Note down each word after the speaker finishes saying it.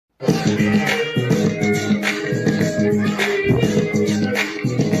Yeah,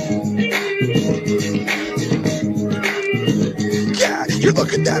 you're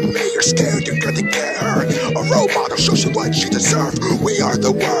looking at me, you're scared, you're gonna get hurt. A role model shows you what you deserve. We are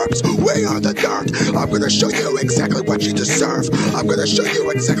the worms, we are the dirt. I'm gonna show you exactly what you deserve. I'm gonna show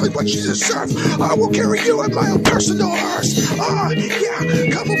you exactly what you deserve. I will carry you in my own personal hearse. Yeah,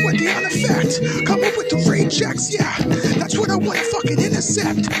 come up with the uneffect. Come up with the rejects, yeah. That's what I wanna fucking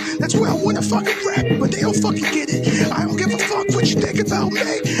intercept. That's what I wanna fucking rap, but they don't fucking get it. I don't give a fuck what you think about me.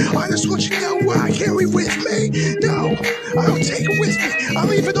 I just want you to know what I carry with me. No, I don't take it with me. I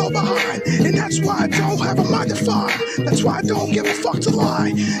leave it all behind. And that's why I don't have a mind to find. That's why I don't give a fuck to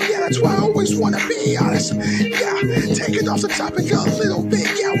lie. Yeah, that's why I always wanna be honest. Yeah, taking off the topic a little bit.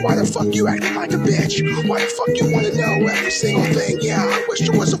 Yeah, why the fuck you acting like a bitch? Why the fuck you wanna know every single thing? Yeah, I wish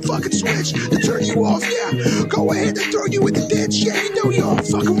there was a fucking switch to turn you off. Yeah, go ahead and throw you in the ditch. Yeah, you know you're a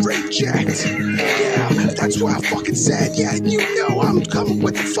fucking reject. Yeah, that's what I fucking said. Yeah, you know I'm coming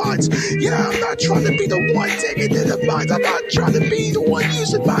with the funds. Yeah, I'm not trying to be the one taking in the mind. I'm not trying to be the one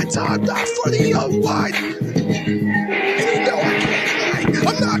using my time, not for the unwind. And you know I can't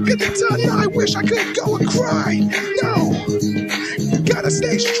lie. I'm not gonna deny. I wish I could go and cry. No, gotta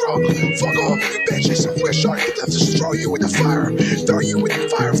stay strong. Fuck all you bitches. I wish I could just throw you in the fire. Throw you in the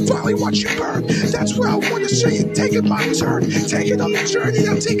fire, finally watch you burn. That's what I want to show you. Taking my turn, taking on the journey.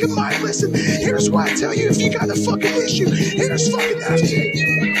 I'm taking my listen. Here's what I tell you: if you got a fucking issue, here's fucking action.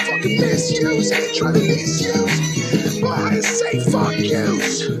 You fucking misuse and try to misuse. But I say fuck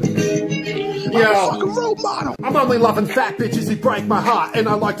yous. Yo, fucking role model. I'm only loving fat bitches who break my heart, and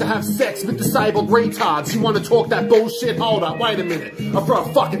I like to have sex with disabled retards. You want to talk that bullshit? Hold up, wait a minute. I'll throw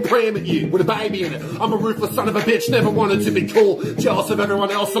a fucking pram at you with a baby in it. I'm a ruthless son of a bitch, never wanted to be cool. Jealous of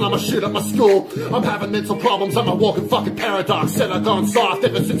everyone else, and I'm a shit at my school. I'm having mental problems, I'm a walking fucking paradox. Said I've gone soft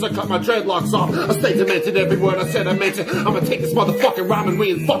ever since I cut my dreadlocks off. I stay demented, every word I said I meant it. I'ma take this motherfucking rhyme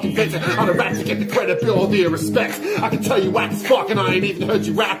and fucking vent it. I'm a rap to get the credibility and respect. I can tell you whack as fuck, and I ain't even heard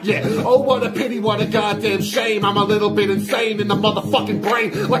you rap yet. Oh, what a pity, what a goddamn shame. I'm a little bit insane in the motherfucking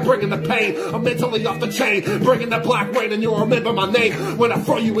brain, like bringing the pain. I'm mentally off the chain, bringing that black rain, and you'll remember my name when I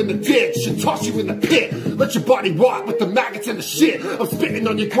throw you in the ditch and toss you in the pit. Let your body rot with the maggots and the shit. I'm spitting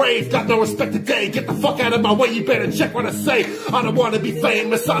on your grave, got no respect today. Get the fuck out of my way, you better check what I say. I don't wanna be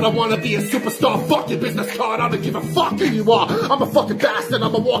famous, I don't wanna be a superstar. Fuck your business card, I don't give a fuck who you are. I'm a fucking bastard,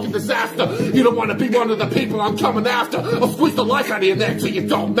 I'm a walking disaster. You don't wanna be one of the people I'm coming after. I'll squeeze the life out of your neck till you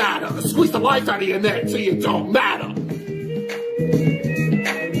don't matter. I'll squeeze the life out of your neck till you don't matter.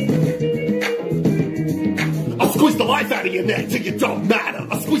 I'll squeeze the life out of your neck till you don't matter.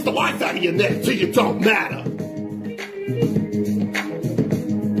 I'll squeeze the life out of your neck till you don't matter.